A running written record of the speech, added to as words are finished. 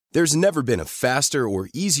There's never been a faster or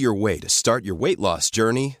easier way to start your weight loss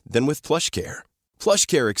journey than with PlushCare.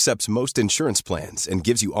 PlushCare accepts most insurance plans and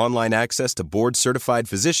gives you online access to board-certified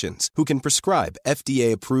physicians who can prescribe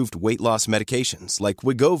FDA-approved weight loss medications like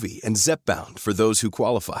Wegovy and Zepbound for those who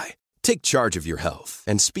qualify. Take charge of your health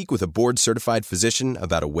and speak with a board-certified physician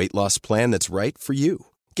about a weight loss plan that's right for you.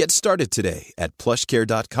 Get started today at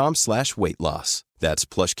plushcare.com/weight-loss. That's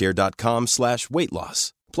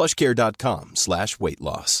plushcare.com/weight-loss.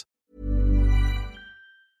 plushcare.com/weight-loss.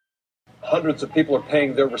 Hundreds of people are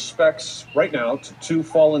paying their respects right now to two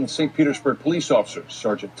fallen St. Petersburg police officers.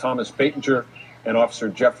 Sergeant Thomas Batinger and Officer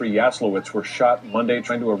Jeffrey Yaslowitz were shot Monday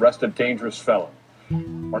trying to arrest a dangerous felon.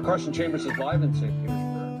 Our Carson Chambers is live in St.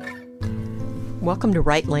 Petersburg. Welcome to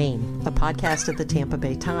Right Lane, a podcast of the Tampa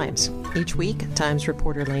Bay Times. Each week, Times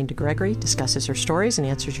reporter Lane DeGregory discusses her stories and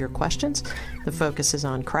answers your questions. The focus is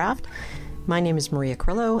on craft. My name is Maria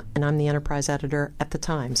Carrillo, and I'm the enterprise editor at the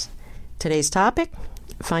Times. Today's topic,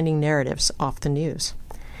 finding narratives off the news.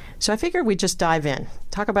 So I figured we'd just dive in,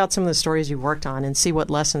 talk about some of the stories you've worked on, and see what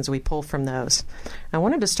lessons we pull from those. I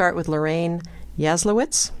wanted to start with Lorraine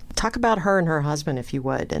Yaslowitz. Talk about her and her husband, if you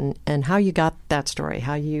would, and how you got that story,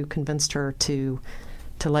 how you convinced her to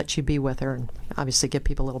let you be with her, and obviously give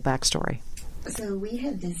people a little backstory. So we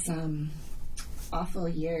had this awful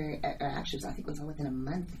year, actually I think it was all within a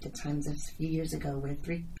month at the Times a few years ago, where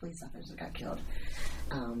 3 police officers got killed.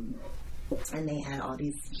 And they had all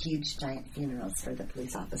these huge, giant funerals for the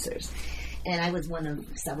police officers. And I was one of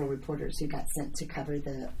several reporters who got sent to cover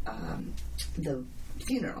the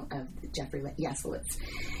funeral of Jeffrey Yaslowitz.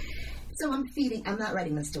 So I'm not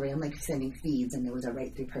writing the story, I'm like sending feeds, and there was a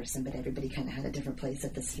right-through person, but everybody kind of had a different place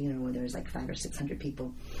at this funeral where there was like 500 or 600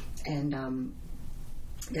 people. And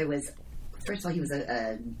there was, first of all, he was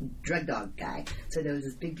a drug dog guy, so there was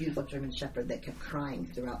this big, beautiful German Shepherd that kept crying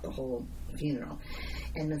throughout the whole funeral.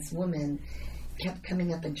 And this woman kept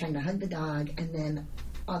coming up and trying to hug the dog, and then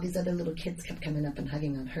all these other little kids kept coming up and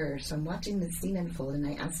hugging on her. So I'm watching this scene unfold, and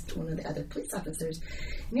I asked one of the other police officers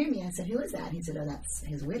near me, I said, "Who is that?" He said, "Oh, that's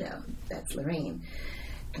his widow. That's Lorraine."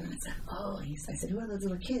 And I said, "Oh," I said, "Who are those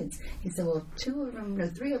little kids?" He said, "Well,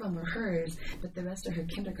 3 of them were hers, but the rest are her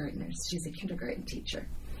kindergartners. She's a kindergarten teacher."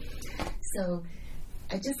 So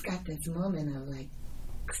I just got this moment of like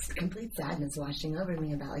complete sadness washing over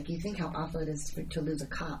me about, like, you think how awful it is to lose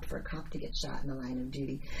for a cop to get shot in the line of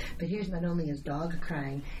duty. But here's not only his dog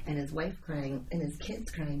crying and his wife crying and his kids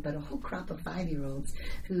crying, but a whole crop of 5-year-olds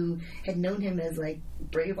who had known him as like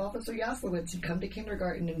brave Officer Yaslowitz, who'd come to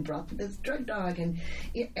kindergarten and brought this drug dog. And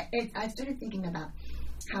I started thinking about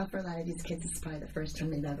how for a lot of these kids it's probably the first time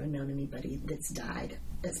they've ever known anybody that's died,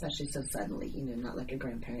 especially so suddenly, not like a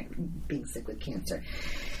grandparent being sick with cancer.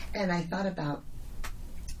 And I thought about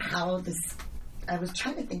I was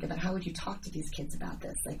trying to think about how would you talk to these kids about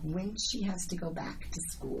this, like when she has to go back to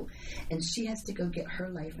school and she has to go get her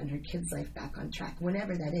life and her kids' life back on track,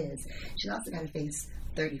 whenever that is. She's also got to face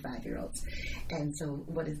 35-year-olds, and so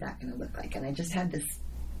what is that going to look like? And I just had this,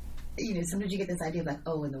 sometimes you get this idea of like,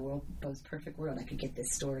 oh, in the most perfect world, I could get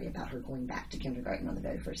this story about her going back to kindergarten on the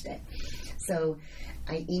very first day. So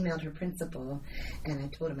I emailed her principal, and I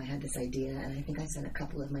told him I had this idea, and I think I sent a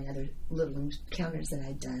couple of my other little encounters that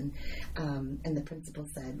I'd done, and the principal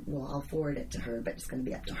said, well, I'll forward it to her, but it's going to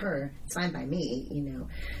be up to her. It's fine by me,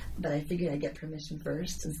 but I figured I'd get permission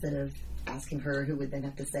first instead of asking her, who would then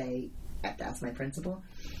have to ask my principal.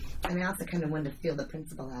 And I also kind of wanted to feel the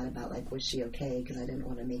principal out about, like, was she okay? Because I didn't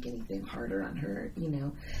want to make anything harder on her,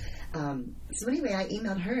 So anyway, I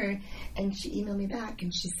emailed her, and she emailed me back,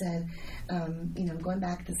 and she said, I'm going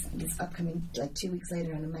back this upcoming, like 2 weeks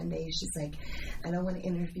later on a Monday. She's like, I don't want to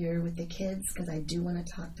interfere with the kids because I do want to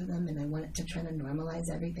talk to them, and I want to try to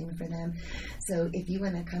normalize everything for them. So if you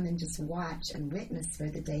want to come and just watch and witness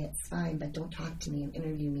for the day, it's fine, but don't talk to me and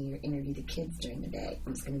interview me or interview the kids during the day.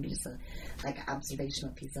 I'm just going to be just an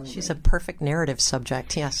observational piece only. She's a perfect narrative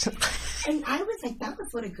subject, yes. And I was like, that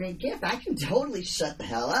was what a great gift. I can totally shut the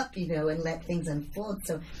hell up, and let things unfold.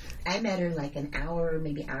 So I met her like an hour,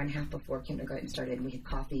 maybe hour and a half before kindergarten started, and we had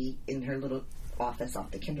coffee in her little office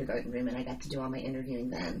off the kindergarten room, and I got to do all my interviewing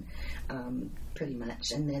then, pretty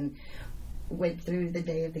much. And then went through the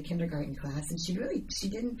day of the kindergarten class, and she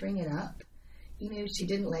didn't bring it up. She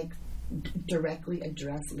didn't like directly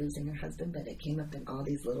address losing her husband, but it came up in all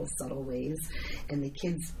these little subtle ways, and the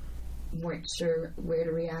kids weren't sure where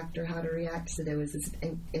to react or how to react, so there was this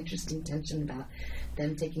interesting tension about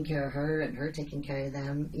them taking care of her and her taking care of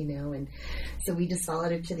them, and so we just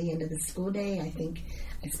followed her to the end of the school day. I think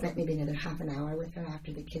I spent maybe another half an hour with her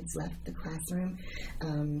after the kids left the classroom,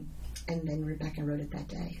 and then Rebecca wrote it that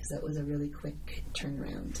day, so it was a really quick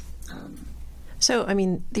turnaround. So, I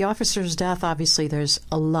mean, the officer's death, obviously, there's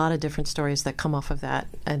a lot of different stories that come off of that,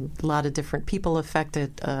 and a lot of different people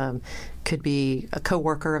affected. Could be a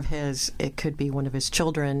coworker of his. It could be one of his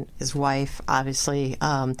children, his wife, obviously.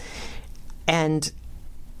 And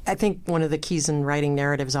I think one of the keys in writing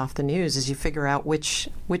narratives off the news is you figure out which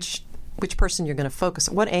person you're going to focus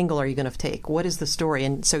on. What angle are you going to take? What is the story?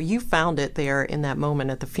 And so you found it there in that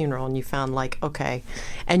moment at the funeral, and you found, like, okay,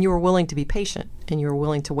 and you were willing to be patient, and you were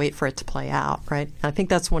willing to wait for it to play out, right? And I think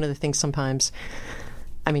that's one of the things sometimes,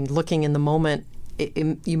 I mean, looking in the moment,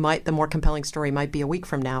 the more compelling story might be a week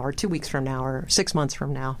from now or 2 weeks from now or 6 months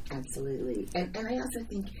from now. Absolutely. And I also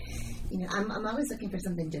think, I'm always looking for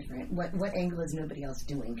something different. What angle is nobody else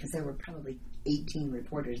doing? Because there were probably 18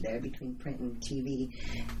 reporters there between print and TV.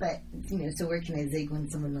 But, so where can I zig when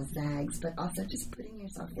someone else zags? But also just putting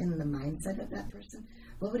yourself in the mindset of that person.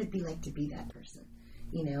 What would it be like to be that person?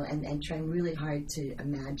 And trying really hard to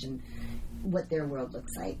imagine what their world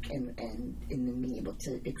looks like and then being able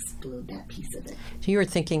to explode that piece of it. So you were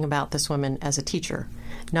thinking about this woman as a teacher,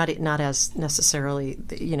 not as necessarily,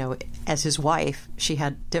 as his wife. She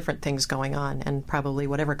had different things going on, and probably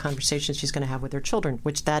whatever conversations she's going to have with her children,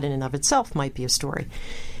 which that in and of itself might be a story.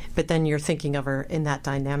 But then you're thinking of her in that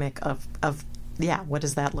dynamic of what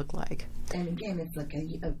does that look like? And again, it's like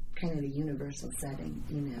a kind of a universal setting,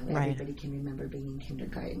 Right. Everybody can remember being in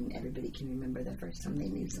kindergarten. Everybody can remember the first time they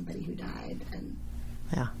knew somebody who died. And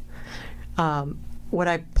yeah. What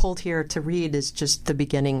I pulled here to read is just the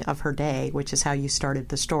beginning of her day, which is how you started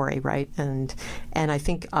the story, right? And I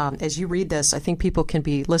think as you read this, I think people can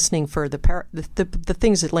be listening for the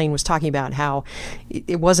things that Lane was talking about, how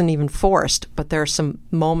it wasn't even forced, but there are some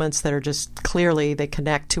moments that are just clearly they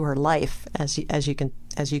connect to her life, as you can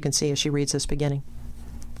see as she reads this beginning.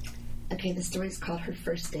 Okay, the story's called Her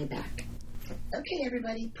First Day Back. Okay,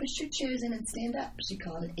 everybody, push your chairs in and stand up, she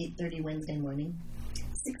called at 8:30 Wednesday morning.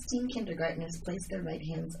 16 kindergartners placed their right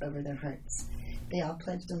hands over their hearts. They all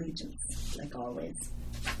pledged allegiance, like always.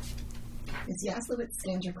 Miss Yaslowitz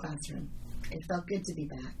scanned her classroom. It felt good to be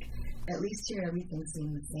back. At least here everything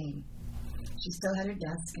seemed the same. She still had her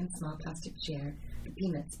desk and small plastic chair, the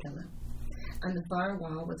Peanuts pillow. On the far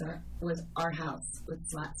wall was our house, with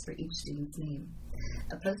slots for each student's name.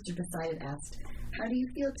 A poster beside it asked, "How do you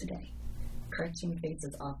feel today?" Cartoon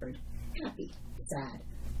faces offered, happy, sad,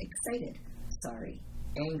 excited, sorry,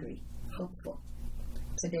 angry, hopeful.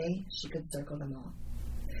 Today, she could circle them all.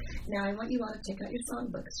 "Now I want you all to take out your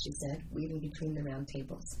songbooks," she said, weaving between the round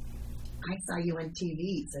tables. "I saw you on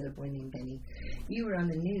TV," said a boy named Benny. "You were on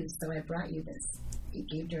the news, so I brought you this." He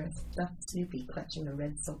gave her a stuffed Snoopy clutching a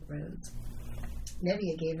red silk rose.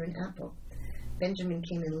 Nevia gave her an apple. Benjamin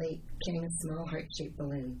came in late, carrying a small heart-shaped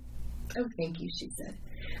balloon. "Oh, thank you," she said.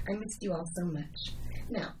 "I missed you all so much.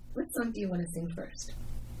 Now, what song do you want to sing first?"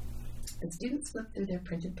 The students flipped through their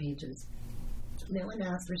printed pages. No one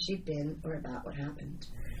asked where she'd been or about what happened.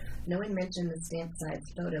 No one mentioned the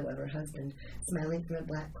stamp-sized photo of her husband, smiling from a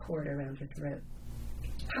black cord around her throat.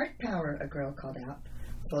 "Heart power," a girl called out,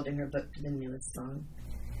 folding her book to the newest song.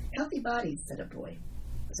 "Healthy bodies," said a boy.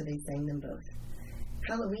 So they sang them both.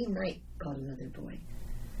 "Halloween night," called another boy.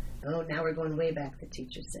 "Oh, now we're going way back," the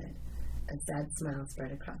teacher said. A sad smile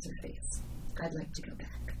spread across her face. "I'd like to go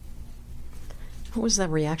back." What was the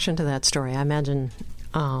reaction to that story? I imagine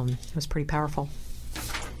it was pretty powerful.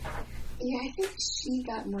 Yeah, I think she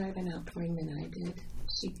got more of an outpouring than I did.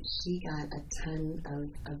 She got a ton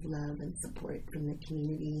of love and support from the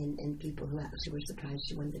community and people who actually were surprised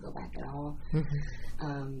she wanted to go back at all.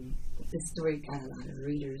 Mm-hmm. The story got a lot of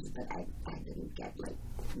readers, but I didn't get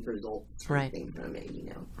results from it,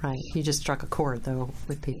 Right. You just struck a chord though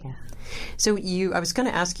with people. Yeah. So I was going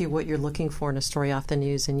to ask you what you're looking for in a story off the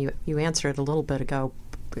news, and you answered a little bit ago.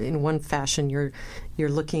 In one fashion, you're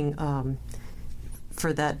looking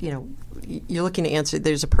for that. You're looking to answer.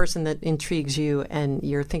 There's a person that intrigues you, and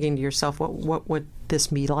you're thinking to yourself, what would this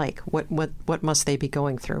be like? What must they be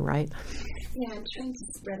going through? Right. Yeah, I'm trying to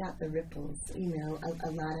spread out the ripples.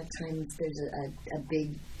 A lot of times there's a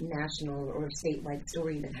big national or statewide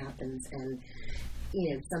story that happens, and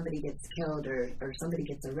somebody gets killed or somebody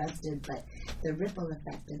gets arrested, but the ripple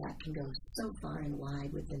effect of that can go so far and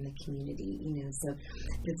wide within the community, so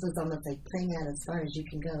this was almost like playing out as far as you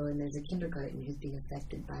can go, and there's a kindergarten who's being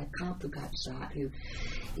affected by a cop who got shot, who,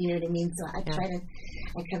 you know what I mean? So I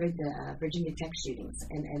covered the Virginia Tech shootings,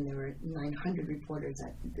 and there were 900 reporters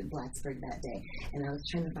at Blacksburg that day, and I was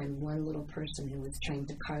trying to find one little person who was trying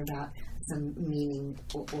to carve out some meaning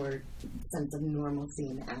or sense of normalcy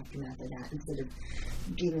in the aftermath of that, instead of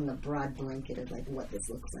giving a broad blanket of like what this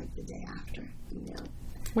looks like the day after, you know.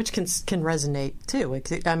 Which can resonate too.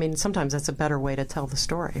 I mean, sometimes that's a better way to tell the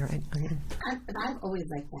story, right? I've always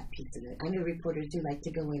liked that piece of it. I know reporters do like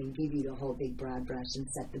to go in and give you the whole big broad brush and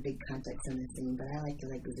set the big context on the scene, but I like to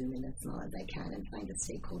zoom in as small as I can and find a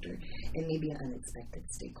stakeholder, and maybe an unexpected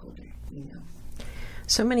stakeholder, you know.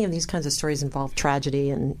 So many of these kinds of stories involve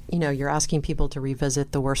tragedy, and, you know, you're asking people to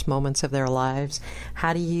revisit the worst moments of their lives.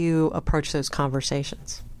 How do you approach those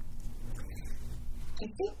conversations? I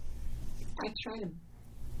think I try to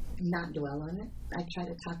not dwell on it. I try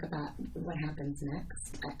to talk about what happens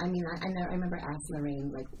next. I remember asking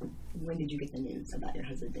Lorraine, like, when did you get the news about your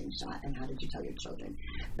husband being shot, and how did you tell your children?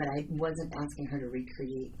 But I wasn't asking her to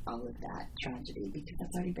recreate all of that tragedy, because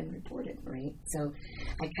that's already been reported, right? So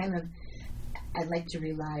I'd like to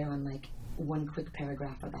rely on, like, one quick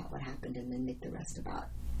paragraph about what happened and then make the rest about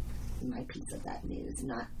my piece of that news,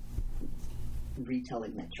 not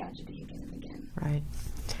retelling that tragedy again and again. Right.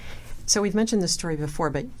 So we've mentioned this story before,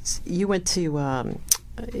 but you went to,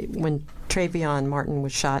 when Trayvon Martin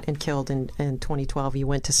was shot and killed in 2012, you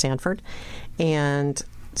went to Sanford. And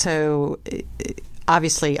so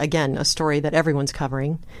obviously, again, a story that everyone's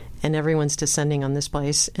covering, and everyone's descending on this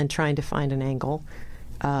place and trying to find an angle.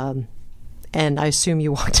 And I assume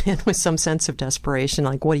you walked in with some sense of desperation,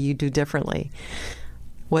 like, what do you do differently?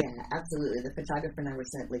 Yeah, absolutely. The photographer and I were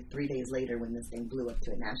sent like 3 days later when this thing blew up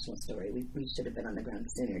to a national story. We should have been on the ground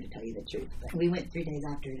sooner, to tell you the truth. But we went 3 days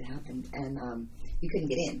after it happened, and you couldn't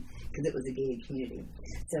get in because it was a gated community.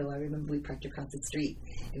 So I remember we parked across the street,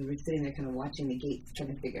 and we were sitting there kind of watching the gates,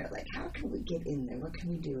 trying to figure out, like, how can we get in there? What can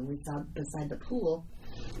we do? And we saw beside the pool,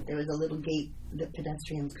 there was a little gate that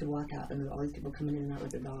pedestrians could walk out, and there were all these people coming in and out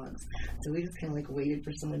with their dogs. So we just kind of like waited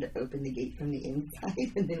for someone to open the gate from the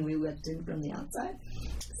inside, and then we left in from the outside.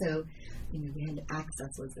 So, you know, we had to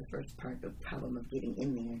access was the first part of the problem of getting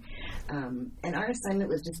in there. And our assignment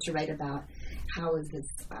was just to write about how has this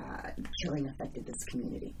killing affected this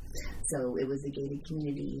community. So it was a gated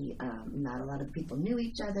community. Not a lot of people knew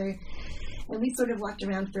each other. And we sort of walked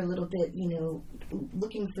around for a little bit, you know,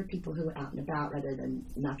 looking for people who were out and about rather than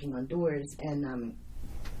knocking on doors. And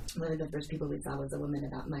one of the first people we saw was a woman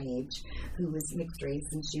about my age who was mixed race,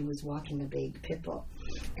 and she was walking a big pit bull.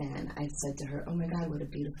 And I said to her, "Oh my God, what a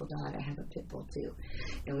beautiful dog. I have a pit bull too."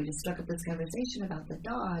 And we just struck up this conversation about the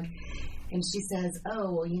dog. And she says,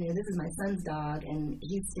 "Oh, well, you know, this is my son's dog, and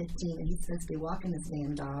he's 15, and he's supposed to be walking this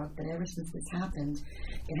damn dog. But ever since this happened,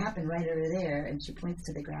 it happened right over there." And she points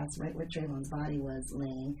to the grass right where Trayvon's body was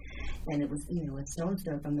laying. And it was, you know, a stone's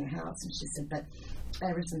throw from their house. And she said, "But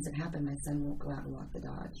ever since it happened, my son won't go out and walk the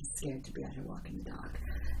dog. He's scared to be out here walking the dog."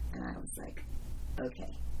 And I was like,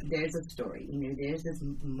 okay, there's a story. You know, there's this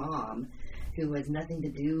mom who has nothing to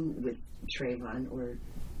do with Trayvon or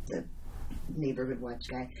the neighborhood watch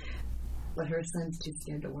guy, but her son's too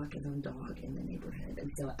scared to walk his own dog in the neighborhood. And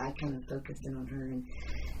so I kind of focused in on her, and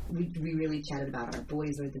we really chatted about our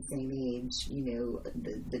boys were the same age, you know,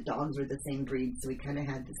 the dogs were the same breed. So we kind of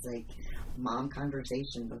had this like mom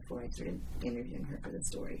conversation before I started interviewing her for the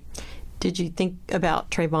story. Did you think about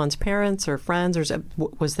Trayvon's parents or friends, or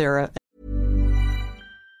was there a...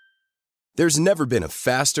 There's never been a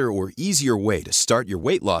faster or easier way to start your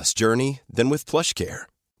weight loss journey than with PlushCare.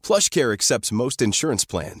 PlushCare accepts most insurance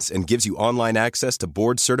plans and gives you online access to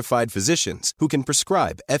board-certified physicians who can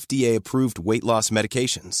prescribe FDA-approved weight loss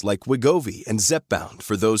medications like Wegovy and Zepbound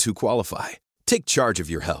for those who qualify. Take charge of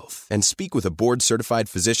your health and speak with a board-certified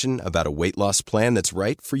physician about a weight loss plan that's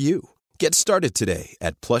right for you. Get started today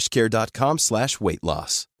at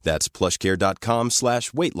plushcare.com/weight-loss. That's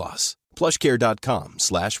plushcare.com/weight-loss.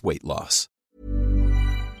 plushcare.com/weight-loss.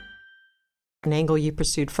 An angle you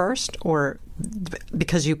pursued first, or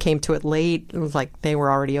because you came to it late, it was like they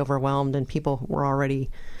were already overwhelmed and people were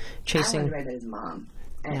already chasing? I wanted to write about his mom,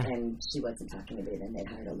 and she wasn't talking to me then. They'd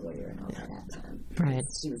hired a lawyer and all by that time. Right.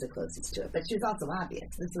 She was the closest to it, but she was also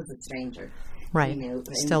obvious. This was a stranger. Right. You know,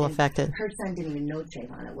 still affected. Her son didn't even know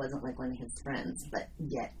Trayvon. It wasn't like one of his friends, but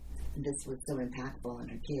yet this was so impactful on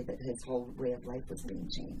her kid that his whole way of life was being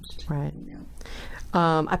changed. Right. You know?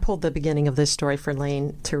 I pulled the beginning of this story for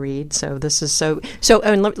Lane to read. So this is so.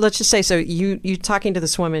 And let's just say, so you talking to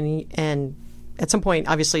this woman, and at some point,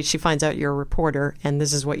 obviously, she finds out you're a reporter, and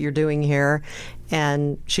this is what you're doing here,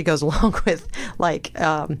 and she goes along with like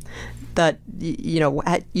that. You know,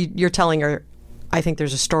 you're telling her, I think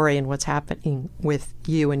there's a story in what's happening with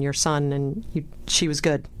you and your son, and she was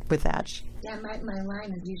good with that. Yeah, Yeah, my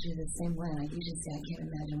line is usually the same one. I usually say, I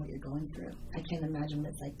can't imagine what you're going through. I can't imagine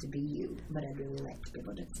what it's like to be you. But I'd really like to be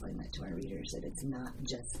able to explain that to our readers, that it's not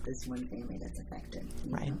just this one family that's affected.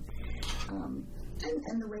 Right.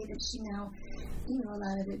 And the way that she now, a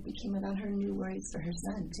lot of it became about her new worries for her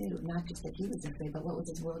son, too. Not just that he was afraid, but what was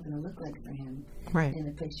his world going to look like for him? Right. In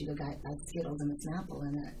a place you go buy Skittles and a Snapple,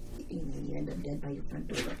 and you end up dead by your front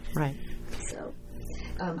door. Right. So,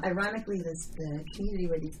 ironically, the community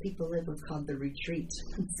where these people live was called The Retreat.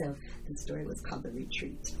 So the story was called The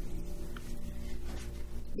Retreat.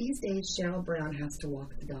 These days, Cheryl Brown has to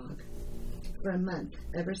walk the dog. For a month,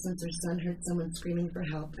 ever since her son heard someone screaming for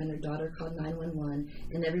help and her daughter called 911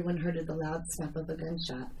 and everyone heard the loud snap of a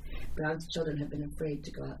gunshot, Brown's children have been afraid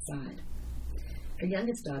to go outside. Her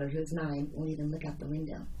youngest daughter, who is 9, won't even look out the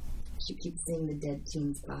window. She keeps seeing the dead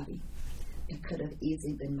teen's body. It could have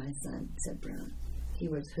easily been my son, said Brown. He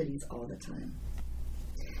wears hoodies all the time.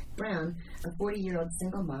 Brown, a 40-year-old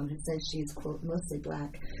single mom who says she is, quote, mostly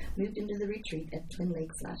black, moved into the retreat at Twin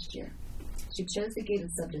Lakes last year. She chose the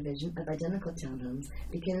gated subdivision of identical townhomes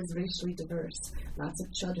because it is racially diverse. Lots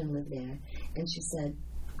of children live there, and she said,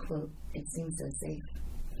 quote, it seems so safe.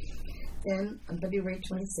 Then, on February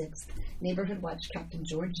 26th, Neighborhood Watch Captain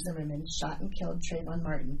George Zimmerman shot and killed Trayvon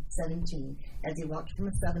Martin, 17, as he walked from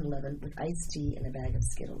a 7-Eleven with iced tea and a bag of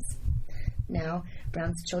Skittles. Now,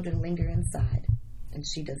 Brown's children linger inside, and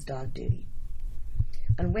she does dog duty.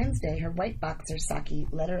 On Wednesday, her white boxer, Saki,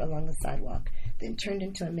 led her along the sidewalk, then turned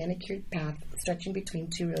into a manicured path stretching between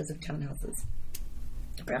 2 rows of townhouses.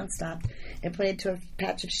 Brown stopped and pointed to a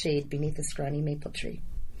patch of shade beneath a scrawny maple tree.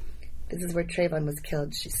 This is where Trayvon was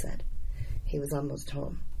killed, she said. He was almost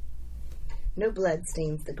home. No blood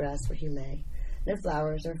stains the grass where he lay. No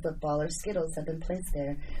flowers or football or Skittles have been placed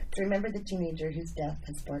there to remember the teenager whose death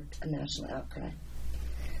has sparked a national outcry.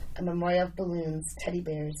 A memorial of balloons, teddy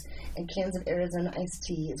bears, and cans of Arizona iced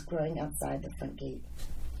tea is growing outside the front gate.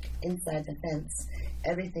 Inside the fence,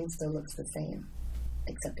 everything still looks the same,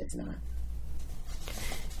 except it's not.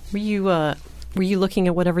 Were you looking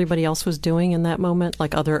at what everybody else was doing in that moment,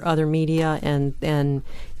 like other media, and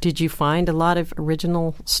did you find a lot of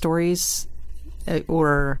original stories,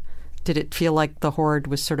 or did it feel like the horde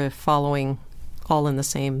was sort of following all in the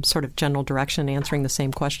same sort of general direction, answering the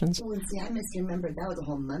same questions? Well, see, I misremembered. That was a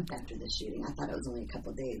whole month after the shooting. I thought it was only a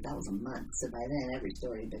couple of days. That was a month. So by then, every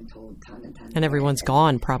story had been told time and time again. And everyone's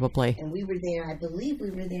gone, probably. And we were there, I believe we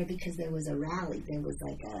were there because there was a rally. There was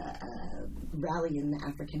like a rally in the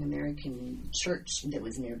African-American church that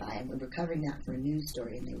was nearby. And we were covering that for a news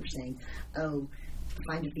story. And they were saying, oh,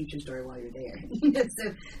 find a feature story while you're there.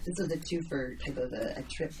 So this was a twofer type of a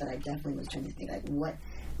trip, but I definitely was trying to think, like, what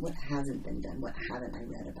hasn't been done? What haven't I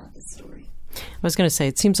read about this story? I was going to say,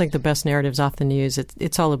 it seems like the best narratives off the news,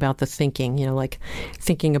 it's all about the thinking, like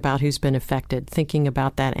thinking about who's been affected, thinking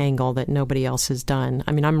about that angle that nobody else has done.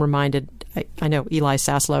 I mean, I'm reminded, I know Eli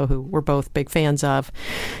Saslow, who we're both big fans of,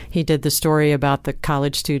 he did the story about the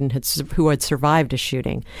college student who had survived a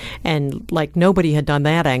shooting. And like nobody had done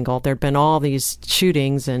that angle. There'd been all these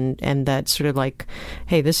shootings and that sort of like,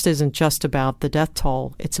 hey, this isn't just about the death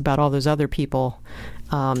toll. It's about all those other people.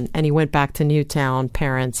 And he went back to Newtown,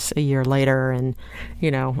 parents, a year later, and,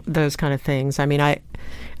 those kind of things. I mean, I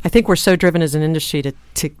think we're so driven as an industry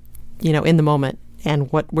to in the moment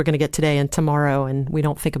and what we're going to get today and tomorrow, and we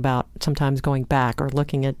don't think about sometimes going back or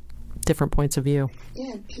looking at different points of view.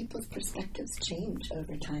 Yeah, people's perspectives change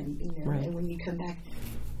over time, Right. And when you come back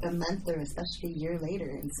a month or especially a year later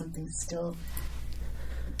and something's still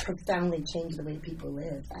profoundly change the way people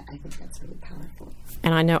live, I think that's really powerful.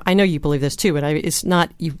 And I know you believe this too, but it's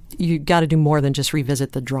not, you got to do more than just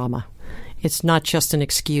revisit the drama. It's not just an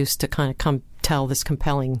excuse to kind of come tell this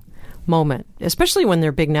compelling moment, especially when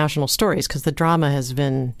they're big national stories, because the drama has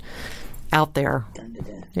been out there. Done to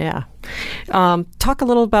death. Yeah. Talk a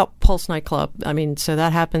little about Pulse Nightclub. I mean, so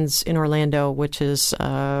that happens in Orlando, which is,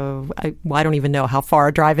 I don't even know how far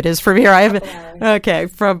a drive it is from here. I haven't. Okay,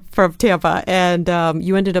 from Tampa. And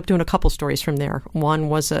you ended up doing a couple stories from there. One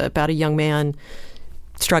was about a young man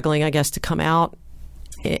struggling, I guess, to come out.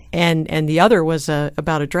 And the other was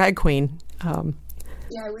about a drag queen.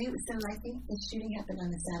 Yeah, so I think the shooting happened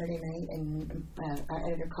on a Saturday night, and our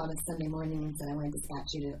editor called us Sunday morning and said, I want to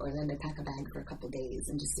dispatch you to Orlando, pack a bag for a couple days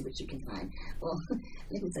and just see what you can find. Well, I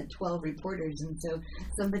think we said 12 reporters, and so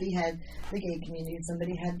somebody had the gay community,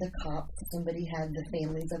 somebody had the cops, somebody had the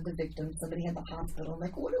families of the victims, somebody had the hospital. I'm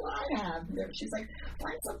like, what do I have? She's like,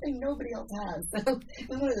 find something nobody else has. So it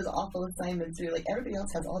was one of those awful assignments where like everybody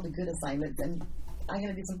else has all the good assignments, and I got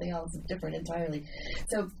to do something else different entirely.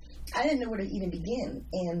 So I didn't know where to even begin,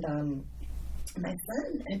 and my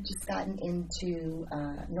son had just gotten into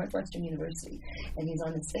Northwestern University, and he's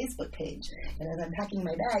on his Facebook page. And as I'm packing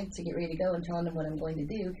my bag to get ready to go and telling him what I'm going to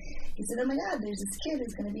do, he said, "Oh my God, there's this kid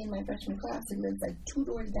who's going to be in my freshman class who lives like 2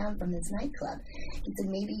 doors down from this nightclub." He said,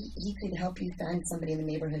 "Maybe he could help you find somebody in the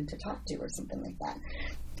neighborhood to talk to," or something like that.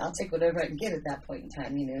 I'll take whatever I can get at that point in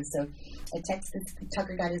time, you know. So I texted,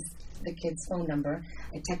 Tucker got the kid's phone number.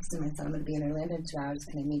 I texted my son, "I'm going to be in Orlando in 2 hours.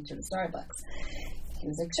 Can I meet you at Starbucks?" He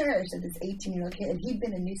was like, "Sure." So this 18-year-old kid, and he'd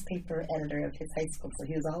been a newspaper editor of his high school, so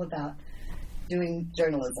he was all about doing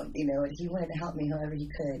journalism, you know, and he wanted to help me however he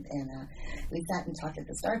could. And we sat and talked at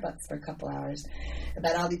the Starbucks for a couple hours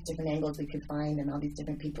about all these different angles we could find and all these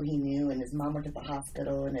different people he knew. And his mom worked at the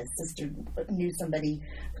hospital, and his sister knew somebody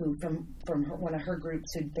who from one of her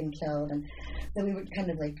groups who'd been killed. And so we were kind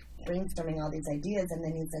of like brainstorming all these ideas. And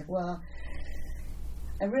then he's like, "Well,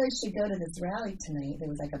 I really should go to this rally tonight." There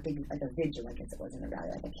was like a vigil, I guess it wasn't a rally,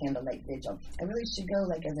 like a candlelight vigil. "I really should go,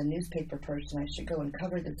 like as a newspaper person, I should go and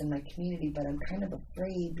cover this in my community, but I'm kind of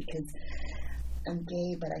afraid because I'm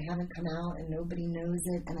gay, but I haven't come out and nobody knows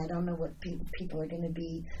it, and I don't know what people are going to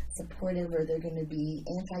be supportive or they're going to be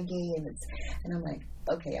anti-gay." And I'm like,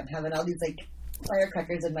 okay, I'm having all these like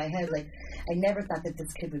firecrackers in my head. Like, I never thought that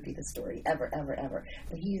this kid would be the story, ever, ever, ever.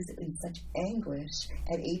 But he is in such anguish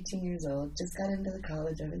at 18 years old, just got into the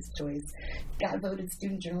college of his choice, got voted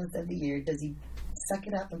Student Journalist of the Year. Does he suck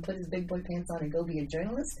it up and put his big boy pants on and go be a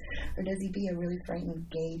journalist? Or does he be a really frightened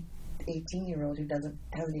gay 18-year-old who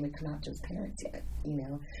hasn't even come out to his parents yet, you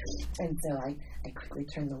know? And so I quickly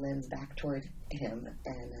turned the lens back toward him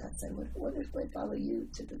and said, what if I follow you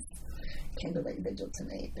to this candlelight vigil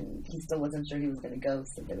tonight? And he still wasn't sure he was going to go,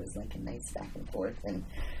 so there was like a nice back and forth. And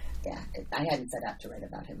yeah, I hadn't set out to write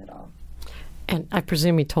about him at all. And I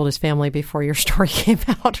presume he told his family before your story came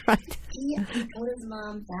out, right? He told his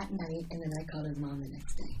mom that night, and then I called his mom the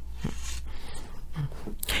next day.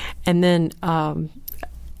 And then,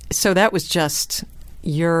 so that was just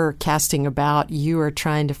your casting about. You are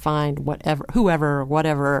trying to find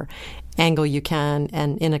whatever angle you can,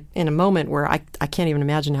 and in a moment where I can't even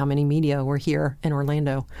imagine how many media were here in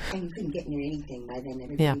Orlando. And you couldn't get near anything by then.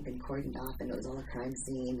 Everybody had been cordoned off, and it was all a crime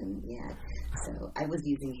scene, and yeah. So I was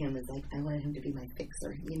using him as like, I wanted him to be my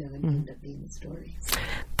fixer, you know, and he ended up being the story.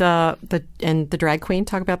 And the drag queen.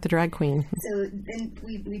 Talk about the drag queen. So then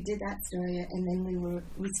we did that story, and then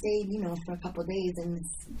we stayed, you know, for a couple of days in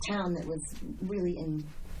this town that was really in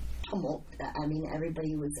tumult. I mean,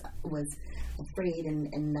 everybody was afraid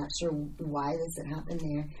and not sure why this had happened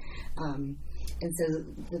there. And so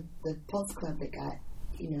the Pulse Club that got,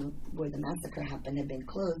 you know, where the massacre happened had been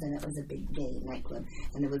closed, and it was a big gay nightclub.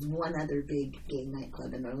 And there was one other big gay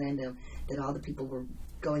nightclub in Orlando that all the people were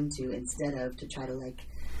going to instead of to try to like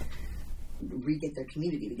re-get their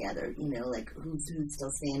community together, you know, like who's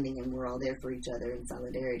still standing, and we're all there for each other in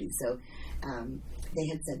solidarity. So they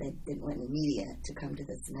had said they didn't want any media to come to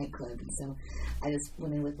this nightclub, and so I just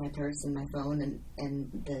went in with my purse and my phone,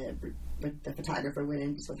 and the photographer went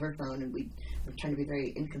in just with her phone, and we were trying to be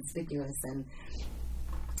very inconspicuous. And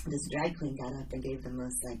this drag queen got up and gave the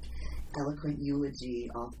most like eloquent eulogy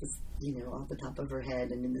off the top of her head,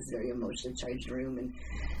 and in this very emotionally charged room. And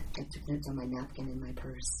I took notes on my napkin in my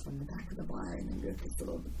purse from the back of the bar, and then wrote this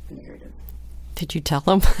little narrative. Did you tell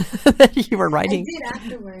them that you were writing? I did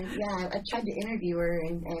afterwards, yeah. I tried to interview her,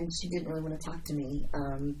 and she didn't really want to talk to me.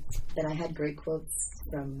 But I had great quotes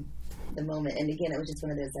from the moment. And again, it was just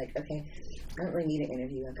one of those like, okay, I don't really need an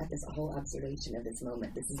interview. I've got this whole observation of this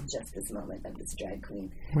moment. This is just this moment of this drag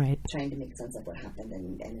queen, right? Trying to make sense of what happened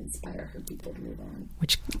and inspire her people to move on.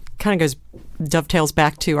 Which kind of dovetails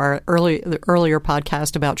back to our earlier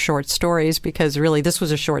podcast about short stories, because really this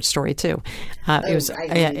was a short story too. I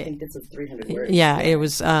think this was 300 words. Yeah, it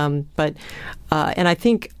was. But I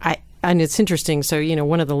think and it's interesting. So, you know,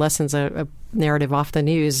 one of the lessons of narrative often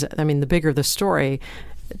is, I mean, the bigger the story.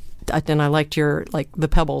 And I liked the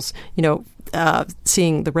pebbles, you know,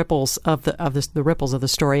 seeing the ripples of the ripples of the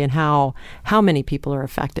story, and how many people are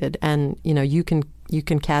affected. And, you know, you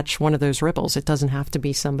can catch one of those ripples. It doesn't have to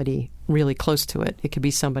be somebody really close to it. It could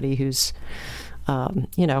be somebody who's,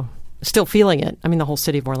 you know, still feeling it. I mean, the whole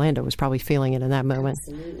city of Orlando was probably feeling it in that moment.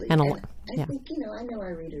 Absolutely. And I think, you know, I know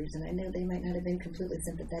our readers, and I know they might not have been completely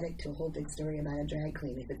sympathetic to a whole big story about a drag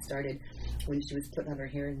queen if it started when she was putting on her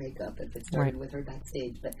hair and makeup, if it started with her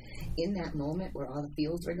backstage. But in that moment where all the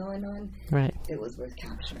feels were going on, it was worth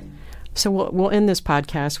capturing. So we'll end this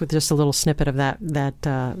podcast with just a little snippet of that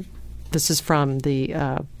this is from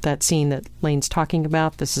that scene that Lane's talking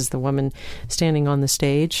about. This is the woman standing on the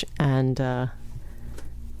stage, and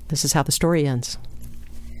this is how the story ends.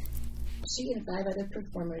 She and 5 other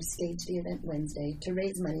performers staged the event Wednesday to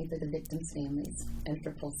raise money for the victims' families and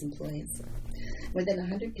for Pulse employees. More than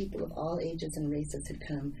 100 people of all ages and races had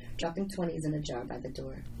come, dropping 20s in a jar by the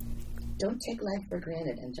door. "Don't take life for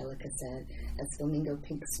granted," Angelica said, as flamingo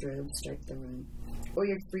pink strobes striped the room. "Or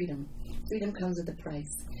your freedom. Freedom comes with a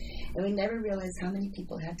price. And we never realize how many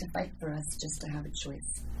people have to fight for us just to have a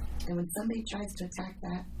choice. And when somebody tries to attack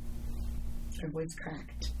that..." Her voice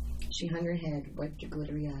cracked. She hung her head, wiped her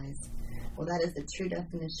glittery eyes. "Well, that is the true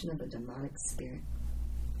definition of a demonic spirit."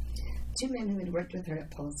 2 men who had worked with her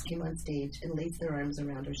at Pulse came on stage and laced their arms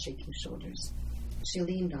around her shaking shoulders. She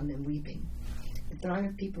leaned on them, weeping. The throng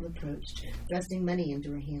of people approached, thrusting money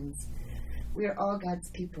into her hands. "We are all God's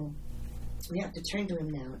people. We have to turn to him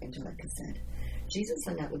now," Angelica said. "Jesus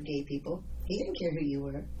hung out with gay people. He didn't care who you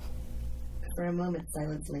were." For a moment,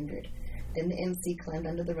 silence lingered. Then the MC climbed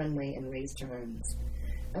onto the runway and raised her arms.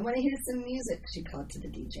 "I want to hear some music," she called to the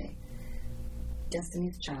DJ.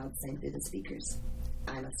 Destiny's Child sang through the speakers.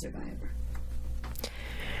 "I'm a Survivor."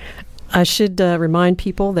 I should remind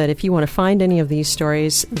people that if you want to find any of these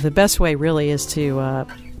stories, the best way really is to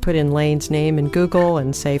put in Lane's name in Google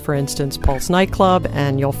and say, for instance, Pulse Nightclub,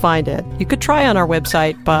 and you'll find it. You could try on our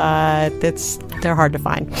website, but they're hard to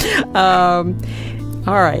find.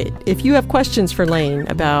 All right. If you have questions for Lane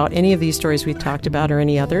about any of these stories we've talked about or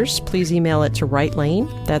any others, please email it to WriteLane.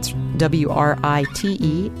 That's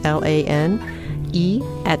WRITELANE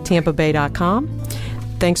 @tampabay.com.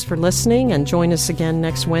 Thanks for listening, and join us again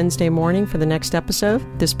next Wednesday morning for the next episode.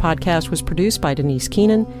 This podcast was produced by Denise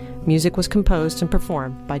Keenan. Music was composed and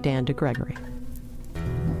performed by Dan DeGregory.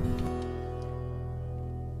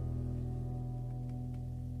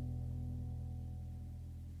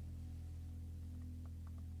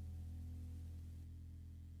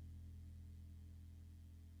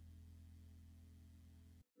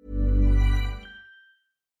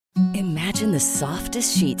 Imagine the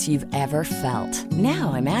softest sheets you've ever felt.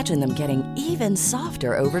 Now imagine them getting even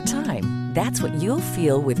softer over time. That's what you'll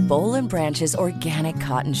feel with Boll & Branch's organic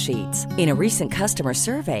cotton sheets. In a recent customer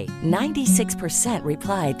survey, 96%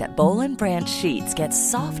 replied that Boll & Branch sheets get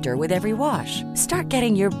softer with every wash. Start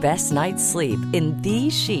getting your best night's sleep in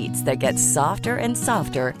these sheets that get softer and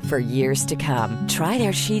softer for years to come. Try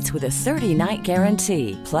their sheets with a 30-night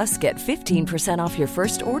guarantee. Plus, get 15% off your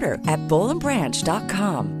first order at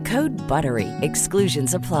bollandbranch.com. Code BUTTERY.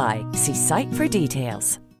 Exclusions apply. See site for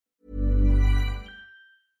details.